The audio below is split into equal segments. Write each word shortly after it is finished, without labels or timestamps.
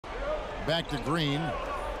Back to Green.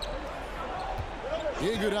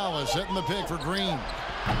 Iguodala setting the pick for Green.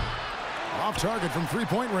 Off target from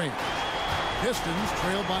three-point range. Pistons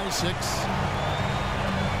trail by 6.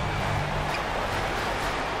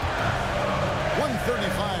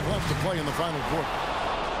 1:35 left to play in the final quarter.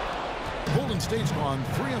 Golden State's gone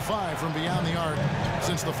 3 of 5 from beyond the arc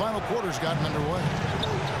since the final quarter's gotten underway.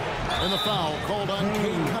 And the foul called on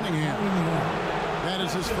Kate Cunningham. That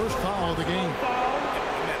is his first foul of the game.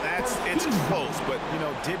 It's close, but,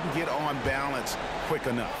 didn't get on balance quick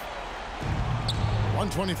enough.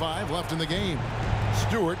 1:25 left in the game.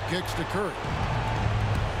 Stewart kicks to Curry.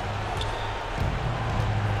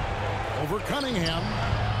 Over Cunningham.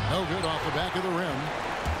 No good off the back of the rim.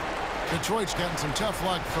 Detroit's gotten some tough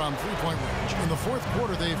luck from three-point range. In the fourth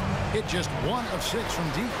quarter, they've hit just 1 of 6 from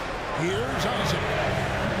deep. Here's Isaac.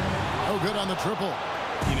 No good on the triple.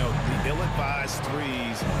 The ill-advised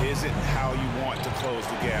threes isn't how you want to close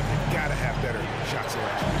the gap. You've got to have better shot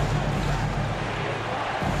selection.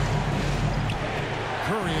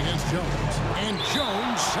 Curry against Jones. And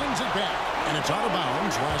Jones sends it back. And it's out of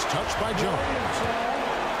bounds. Last touch by Jones.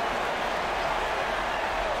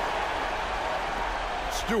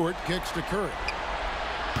 Stewart kicks to Curry.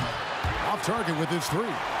 Off target with his 3.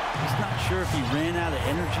 He's not sure if he ran out of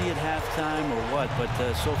energy at halftime or what, but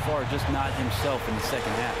so far just not himself in the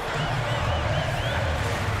second half.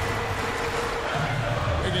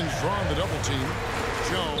 Wiggins drawn the double team.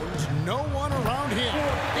 Jones, no one around him.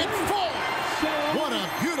 It falls. What a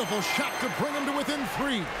beautiful shot to bring him to within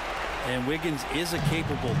 3. And Wiggins is a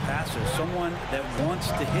capable passer, someone that wants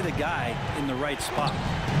to hit a guy in the right spot.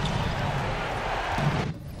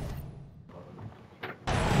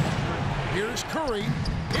 Here's Curry.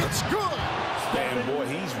 It's good. And boy,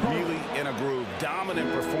 he's really in a groove. Dominant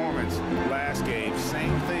performance last game.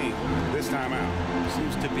 Same thing this time out.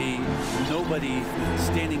 Seems to be nobody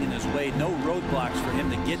standing in his way. No roadblocks for him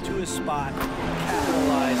to get to his spot,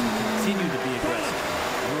 capitalize, and continue to be aggressive.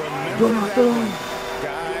 Remember that one.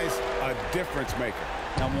 Guys, a difference maker.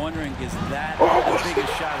 I'm wondering, is that the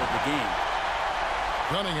biggest shot of the game?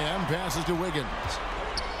 Cunningham passes to Wiggins.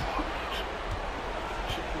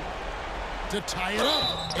 To tie it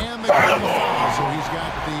up, and the foul. So he's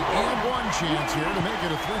got the and-one chance here to make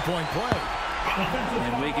it a three-point play.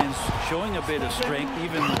 And Wiggins showing a bit of strength,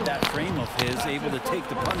 even with that frame of his, able to take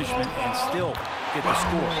the punishment and still get the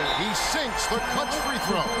score. He sinks the clutch free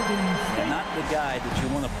throw. And not the guy that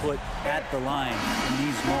you want to put at the line in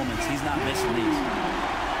these moments. He's not missing these.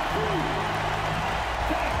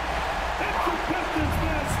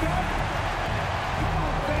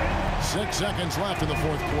 6 seconds left in the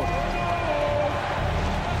fourth quarter.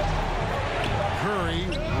 Curry.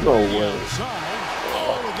 No way. Outside.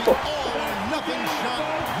 Oh, the all-or-nothing shot.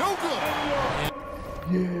 No good.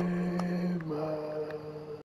 Yeah.